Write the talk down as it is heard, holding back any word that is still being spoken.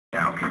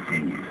Now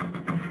continues.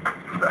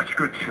 Such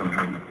good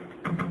children.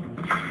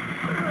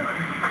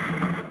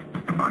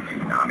 On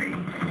Toonami.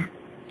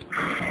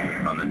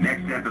 On the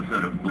next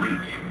episode of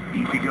Bleach,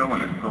 Ichigo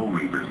and the Soul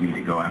Reapers need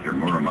to go after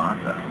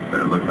Muramasa,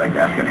 but it looks like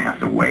that's going to have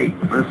to wait.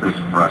 This is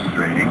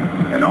frustrating.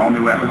 An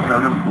all-new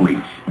episode of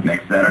Bleach,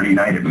 next Saturday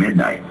night at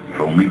midnight,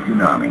 only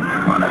Toonami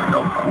on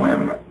Adult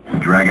Swim.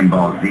 Dragon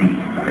Ball Z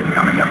is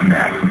coming up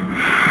next.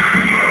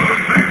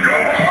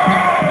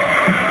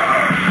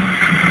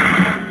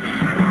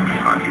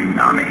 On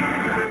Toonami.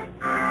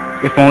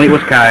 If only it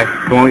was Kai.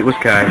 If only it was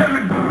Kai.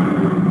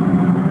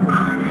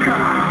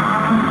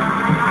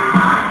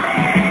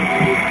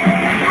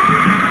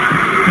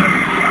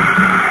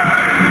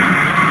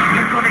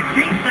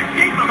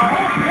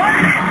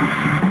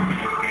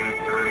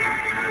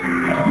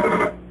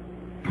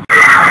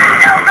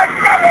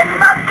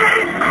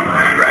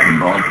 Dragon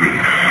Ball Z.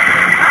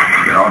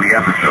 Get all the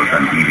episodes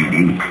on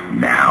DVD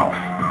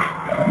now.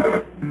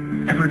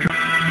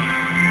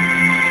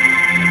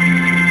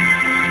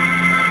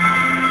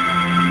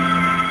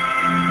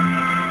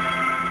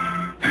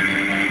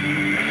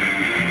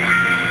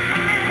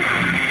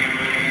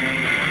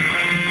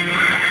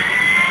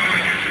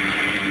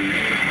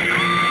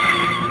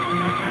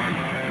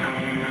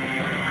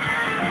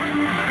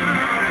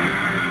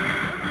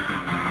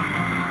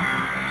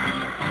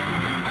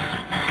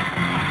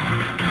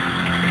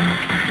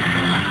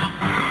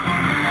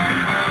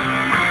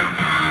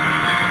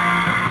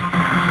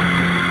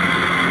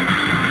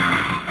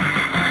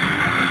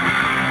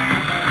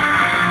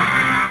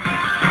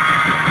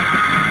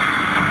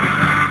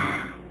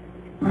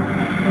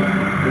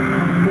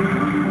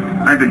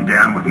 I've been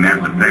down with Mass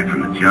Effect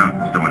from the jump,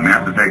 so when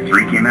Mass Effect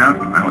 3 came out,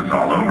 I was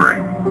all over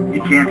it. You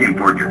can't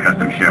import your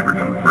custom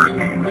Shepard from the first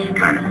game, which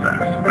kind of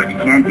sucks, but you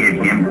can get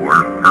him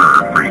or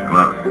her pretty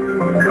close.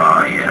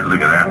 Oh yeah,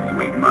 look at that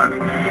sweet mug.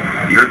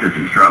 The Earth is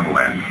in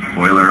trouble, and,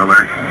 spoiler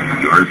alert,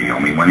 you're the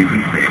only one who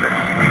can save it.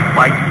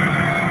 Fight,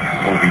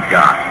 or be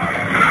got.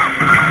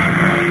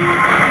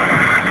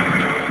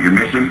 Your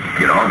mission?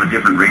 Get all the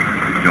different races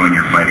to join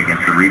your fight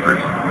against the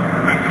Reapers.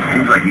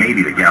 Seems like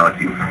maybe the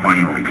galaxy will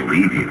finally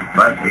believe you,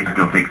 but it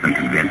still takes some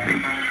convincing.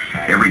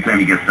 Every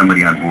time you get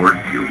somebody on board,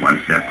 you're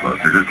one step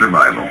closer to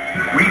survival.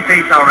 We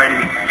face our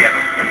enemies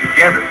together, and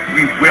together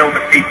we will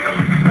defeat them.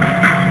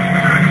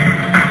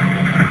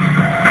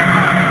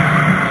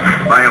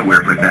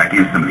 BioWare put back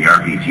in some of the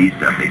RPG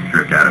stuff they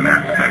stripped out of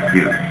Mass Effect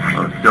 2,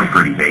 well, it's still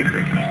pretty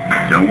basic.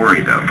 Don't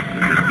worry though,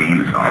 this game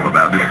is all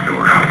about the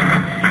story.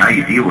 How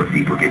you deal with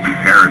people gives you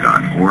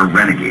Paragon or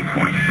Renegade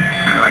points.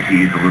 I like to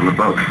use a little of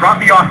both. Drop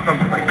me off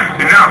someplace.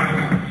 Enough!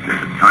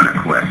 There's a ton of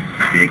quests,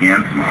 big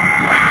and small.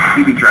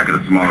 Keeping track of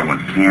the smaller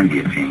ones can be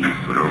a pain,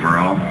 but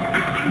overall,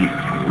 this game is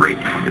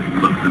great. It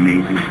looks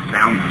amazing, it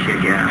sounds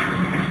kick-ass.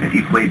 If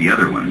you play the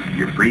other ones,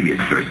 your previous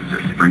choices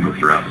are sprinkled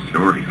throughout the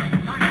story.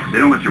 They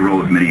don't let you roll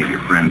with many of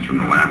your friends from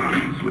the last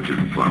games, which is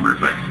a bummer,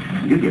 but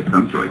you do get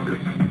some choices.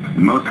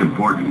 And most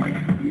importantly,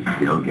 you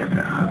still get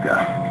to hook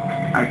up.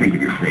 I think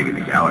if you're saving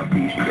the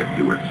galaxy, you should get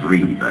 2 or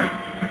 3, but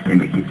they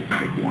make you just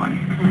pick one.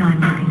 And I'm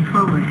looking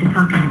forward to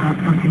talking about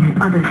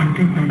something other than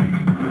business.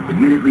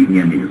 Admittedly, the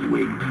ending is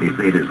weak. They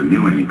say there's a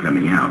new ending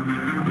coming out.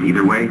 But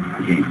either way,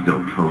 the game's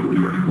still totally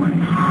worth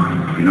playing.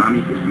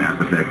 Toonami gives Mass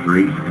Effect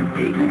 3 an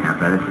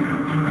 8.5 out of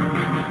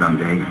 10.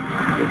 Someday,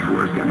 this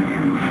war's gonna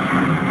end.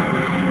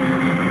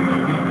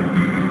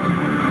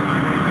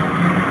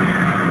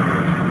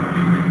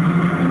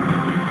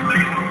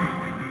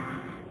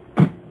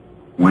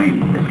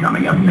 Wayne is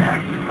coming up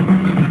next.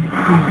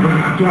 Who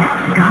will get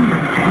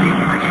Gundam sending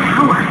much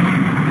power?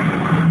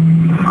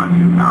 On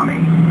Toonami.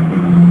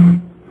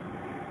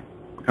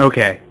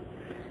 Okay.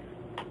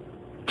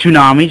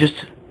 Toonami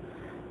just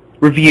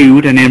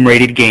reviewed an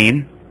M-rated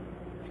game,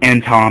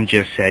 and Tom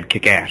just said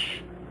kick-ass.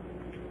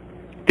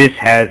 This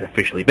has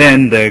officially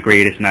been the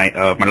greatest night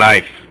of my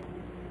life.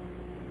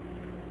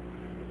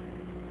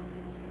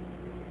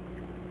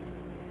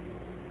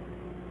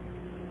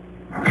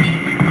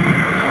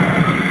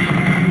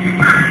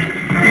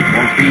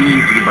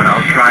 Easy, but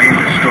I'll try and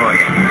destroy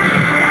it.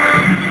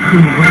 Who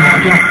will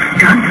get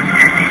Gundam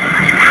sending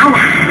much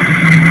power?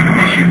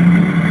 Mission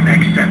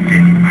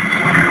accepted.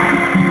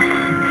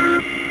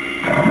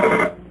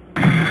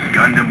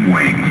 Gundam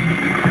Wing.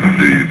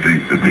 Do you think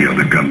that the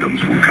other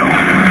Gundams will come?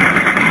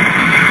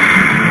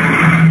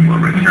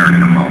 We'll return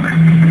in a moment.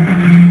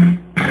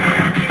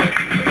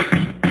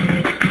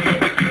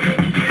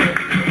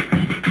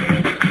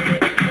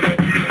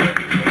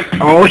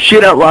 Oh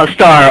shit, Outlaw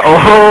Star!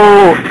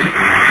 Oh!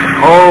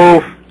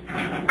 Oh!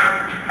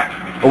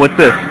 Oh, what's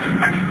this?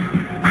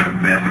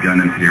 Best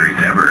Gundam series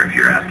ever, if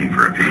you're asking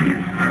for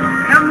opinions.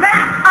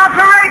 Commence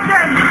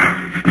operation!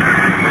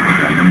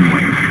 Gundam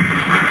Wing.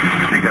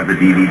 Pick up the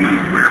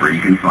DVDs wherever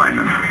you can find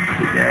them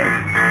today.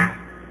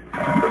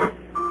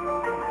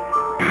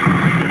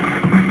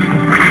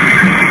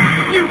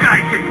 You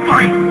guys can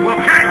fight! We'll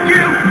catch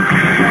you!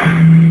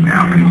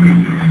 Now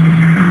continue.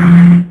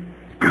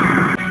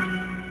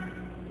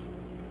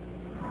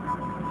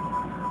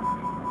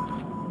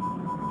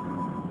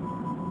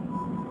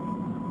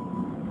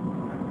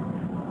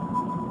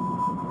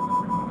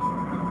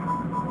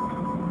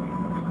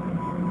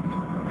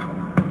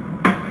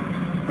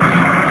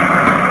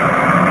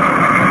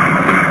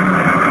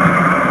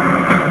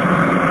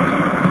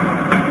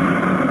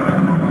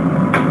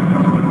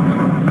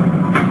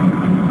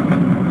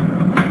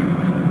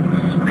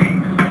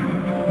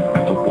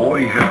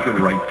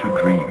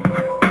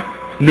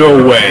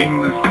 No way.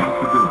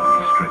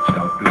 Responsibility stretched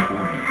out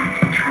before you.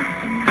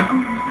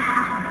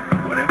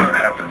 Whatever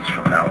happens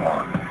from now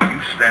on, you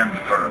stand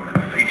firm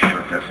and face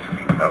your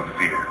destiny without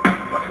fear,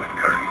 but with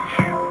courage.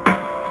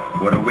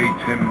 What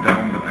awaits him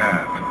down the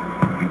path,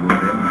 he will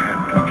then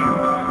have to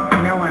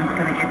choose. No one's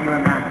gonna give you a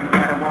map. You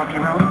gotta walk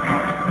your own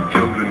path.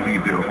 Children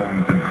leave their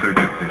homes in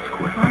search of this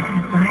quest. What's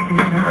inside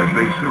these As eyes?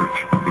 they search,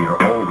 they are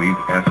always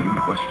asking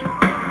questions.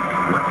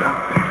 What's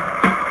out there?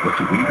 What's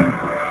waiting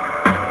for us?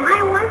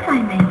 Why was I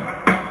made?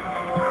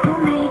 Who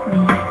made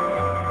me?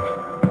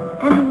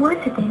 And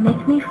what did they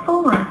make me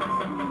for?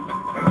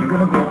 Are you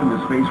gonna go up into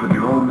space with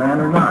your old man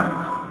or not?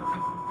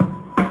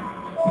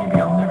 Maybe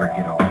I'll never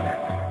get over that.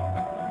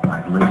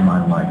 I've lived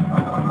my life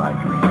on my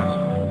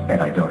dreams,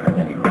 and I don't have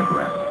any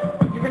regrets.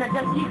 You're gonna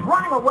just keep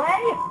running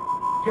away?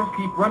 Just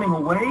keep running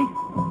away?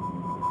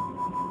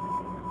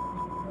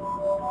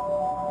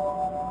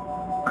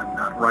 I'm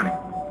not running.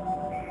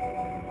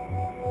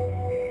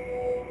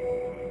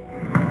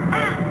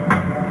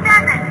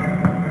 7,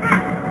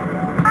 6,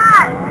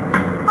 5,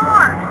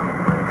 4,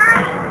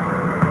 3,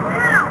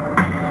 2,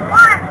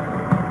 1,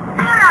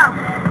 0.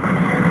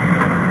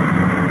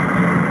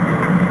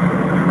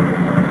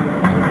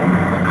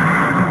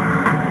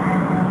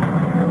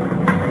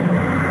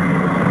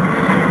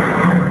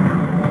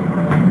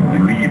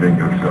 Believe in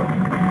yourself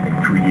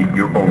and create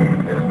your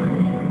own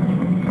destiny.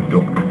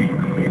 Don't fear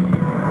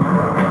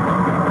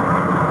failure.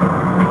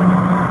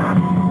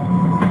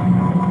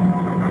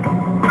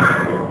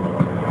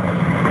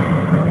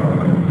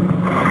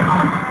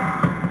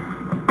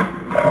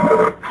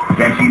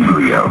 Kenshi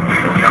Muyo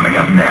is coming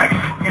up next.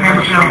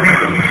 There's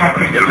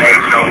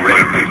no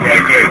race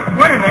detective.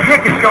 What in the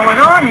heck is going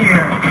on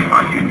here?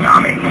 On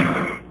Toonami.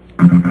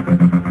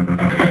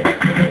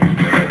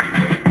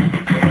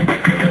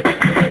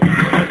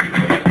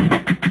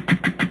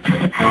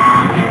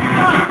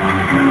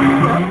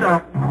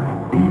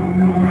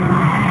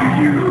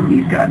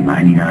 He's got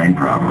 99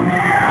 problems.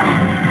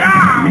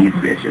 These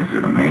bitches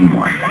are the main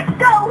one.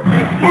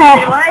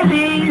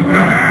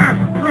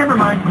 Never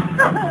mind.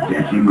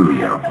 Kenshi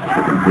Muyo,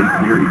 the complete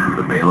series is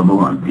available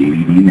on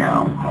DVD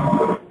now.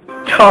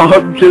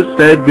 Tom just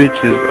said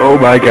bitches. Oh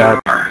my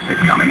god.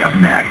 It's coming up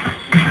next.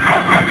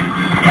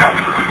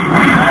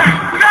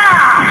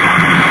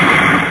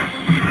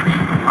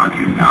 On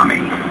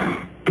Toonami.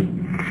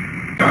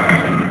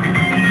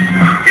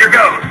 Here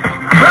goes.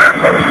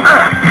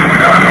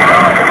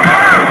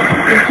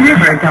 It's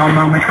never a dull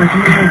moment with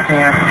you, is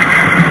there?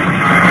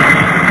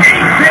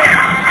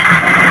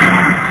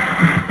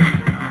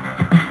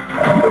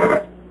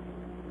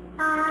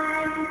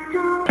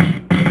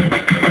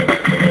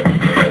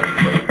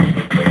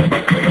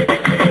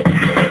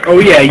 Oh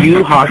yeah,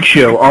 you Hawk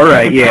Show.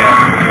 Alright, yeah.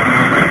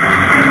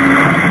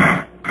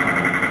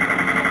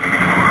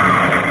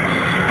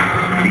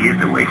 See it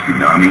the way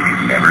Toonami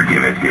could never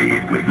give it to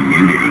you, with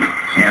nudity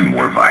and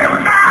more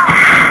violence.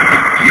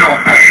 You'll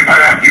pay for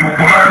that, you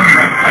worm!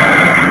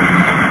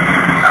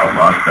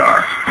 Outlaw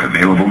Star,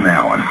 available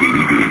now on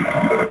DVD.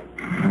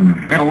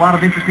 Met a lot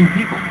of interesting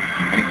people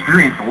and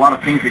experienced a lot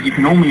of things that you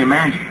can only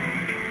imagine.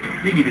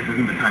 Maybe this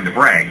isn't the time to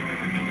brag,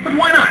 but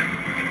why not?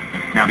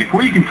 Now,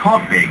 before you can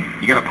talk big,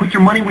 you gotta put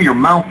your money where your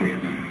mouth is.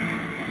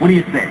 What do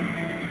you say?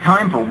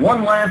 Time for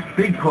one last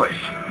big push.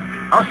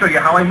 I'll show you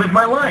how I live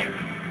my life.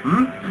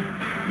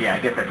 Yeah, I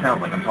guess that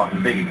sounds like I'm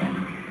talking big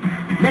again.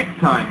 Next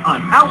time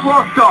on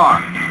Outlaw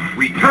Star,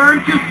 Return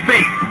to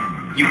Space.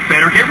 You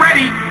better get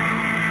ready.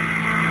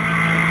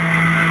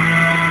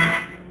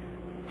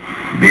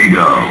 Big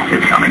O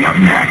is coming up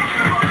next.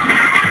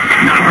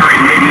 Not very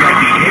ladylike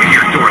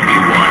behavior, Dorothy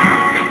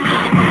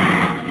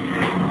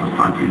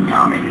 1. On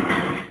Toonami.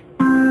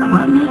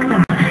 What makes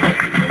them?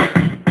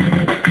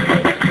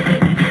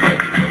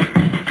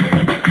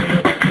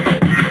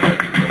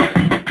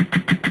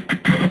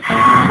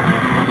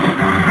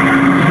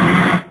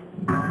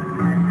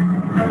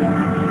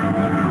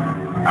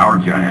 Our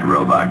giant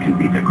robot can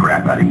beat the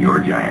crap out of your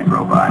giant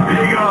robot.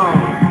 Big O,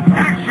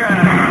 action!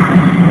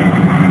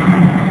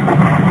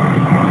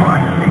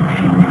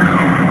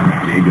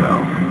 Big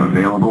O,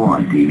 available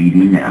on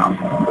DVD now.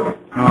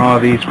 Oh,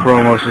 these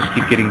promos just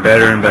keep getting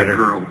better and better.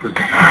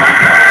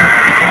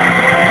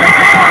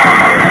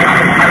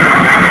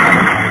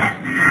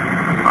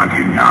 On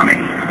Toonami.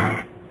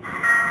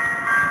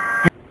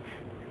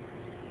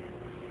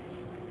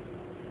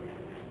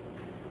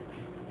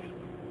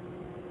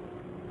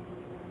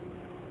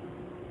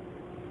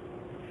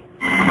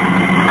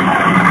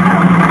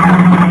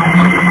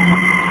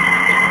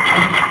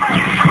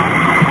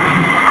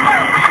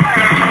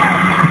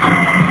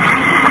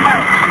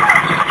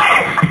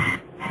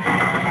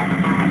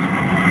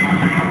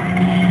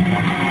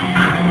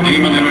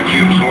 Demon energy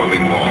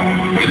absorbing wall.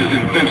 It is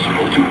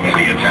invincible to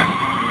any attack.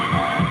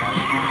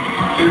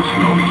 There's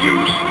no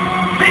use.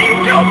 Do you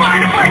still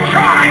mind if I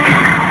try?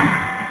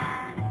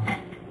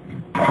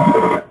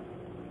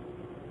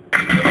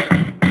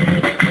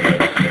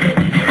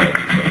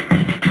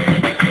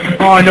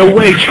 Oh, no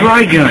way,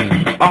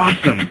 Trigun!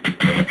 Awesome!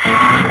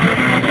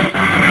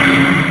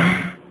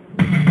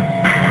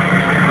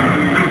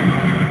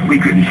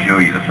 couldn't show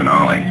you the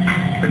finale,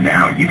 but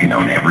now you can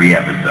own every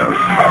episode.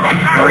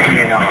 Bring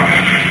it on.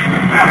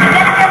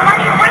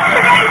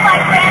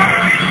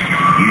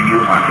 Yu Yu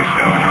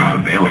Hakusho,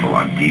 available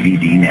on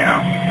DVD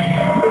now.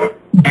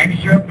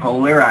 Extra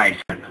polar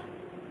ice.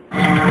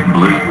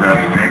 Blue Stuff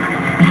 6.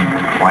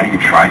 Why do you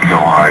try so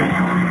hard?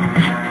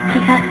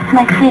 Because it's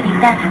my city,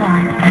 that's why.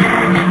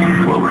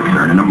 We'll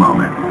return in a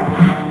moment.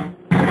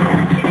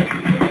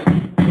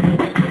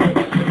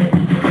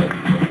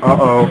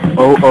 Uh-oh.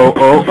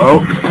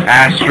 Oh.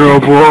 Astro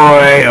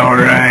Boy,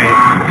 alright.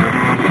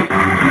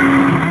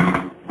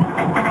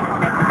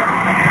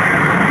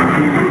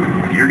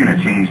 If you're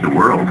gonna change the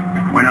world,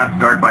 why not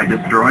start by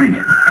destroying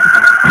it?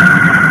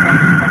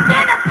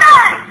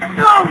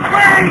 No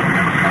way!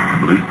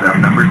 Blue Stuff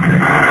number 6,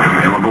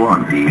 available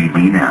on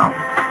DVD now.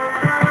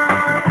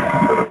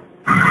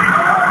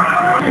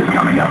 Is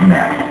coming up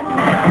next.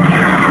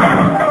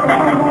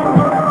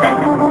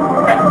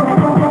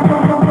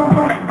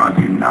 On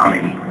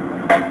Toonami.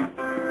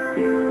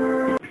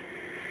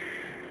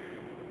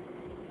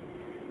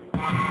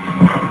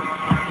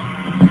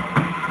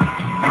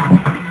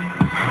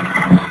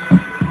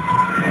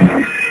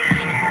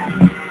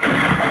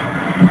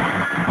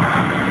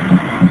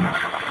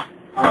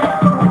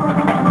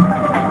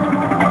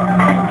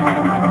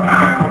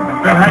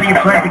 So how do you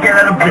plan to get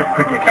out of this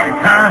predicament,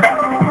 huh?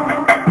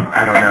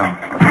 I don't know.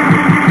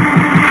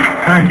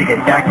 Time to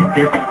get back to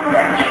this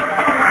match.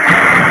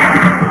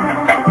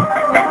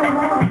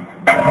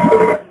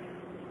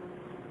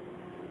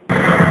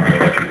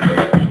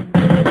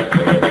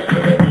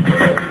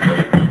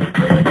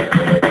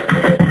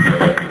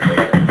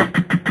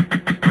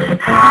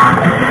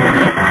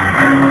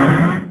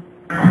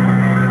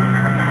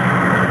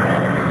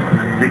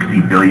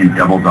 60 billion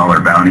double-dollar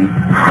bounty, a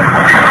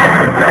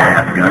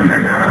half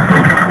gunman,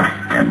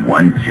 and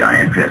one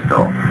giant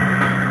pistol.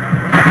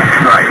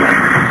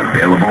 Trident,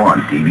 available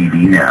on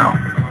DVD now.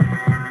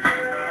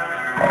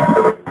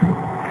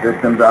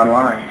 Systems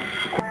online.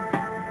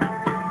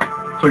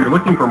 So you're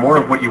looking for more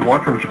of what you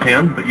want from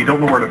Japan, but you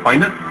don't know where to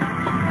find it?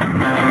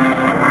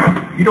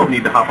 You don't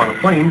need to hop on a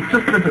plane,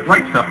 just visit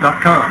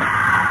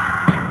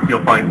rightstuff.com.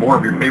 You'll find more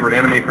of your favorite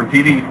anime from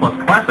TV, plus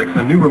classics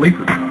and new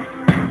releases.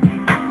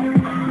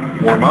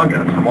 More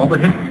manga from all the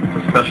hits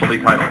to specialty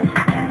titles.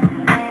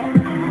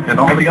 And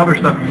all the other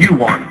stuff you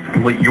want to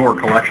complete your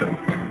collection.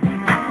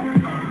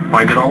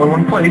 Find it all in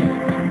one place,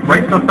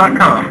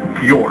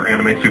 rightstuff.com, your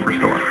anime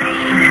superstore.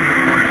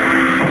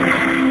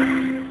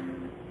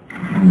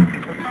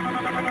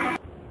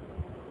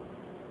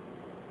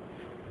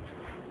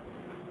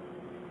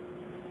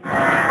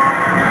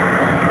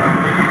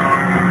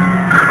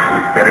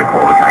 Better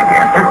call the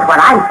gigantic. That's what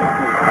I'm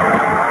thinking.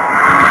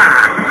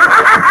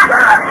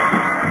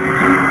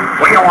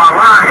 We go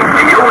online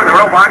to you and the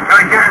robot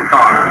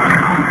Gigantor.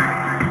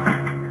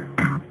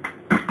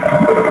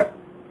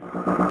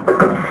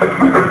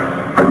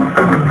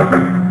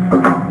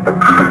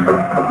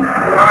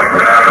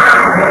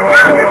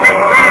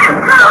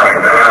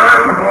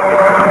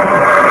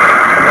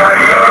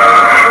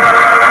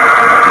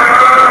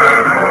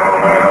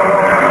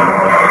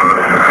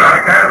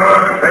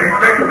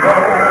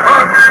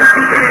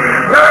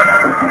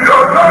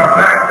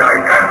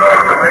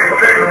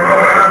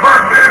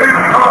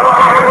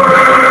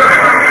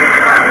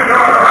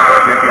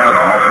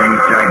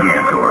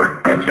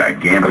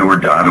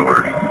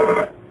 Gigantor.org.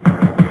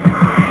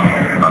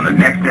 On the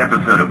next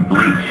episode of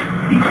Bleach,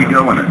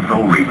 Ichigo and the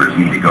Soul Reapers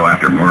need to go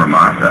after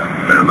Muramasa,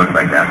 but it looks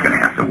like that's going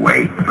to have to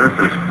wait. This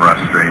is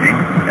frustrating.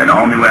 An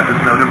all-new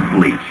episode of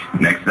Bleach,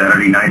 next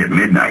Saturday night at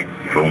midnight,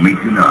 only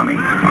Toonami.